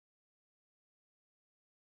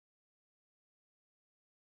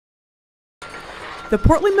The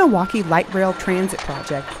Portland-Milwaukie Light Rail Transit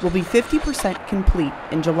Project will be 50% complete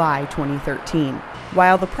in July 2013.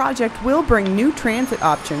 While the project will bring new transit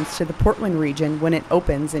options to the Portland region when it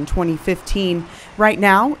opens in 2015, right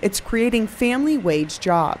now it's creating family wage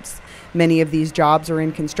jobs. Many of these jobs are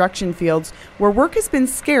in construction fields where work has been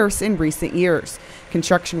scarce in recent years.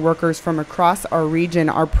 Construction workers from across our region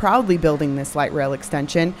are proudly building this light rail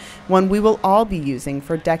extension, one we will all be using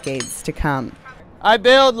for decades to come. I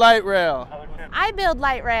build light rail. I build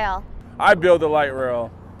light rail. I build the light rail.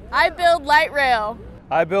 I build light rail.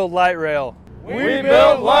 I build light rail. We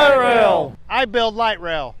build light rail. I build light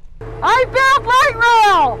rail. I build light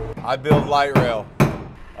rail. I build light rail.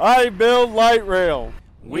 I build light rail.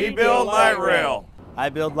 We build light rail. I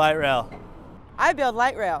build light rail. I build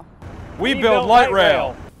light rail. We build light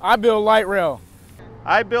rail. I build light rail.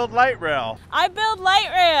 I build light rail. I build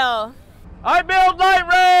light rail. I build light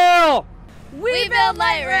rail. We build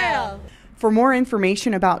light rail. For more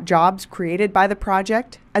information about jobs created by the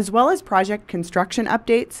project, as well as project construction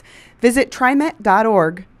updates, visit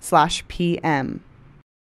trimet.org/pm.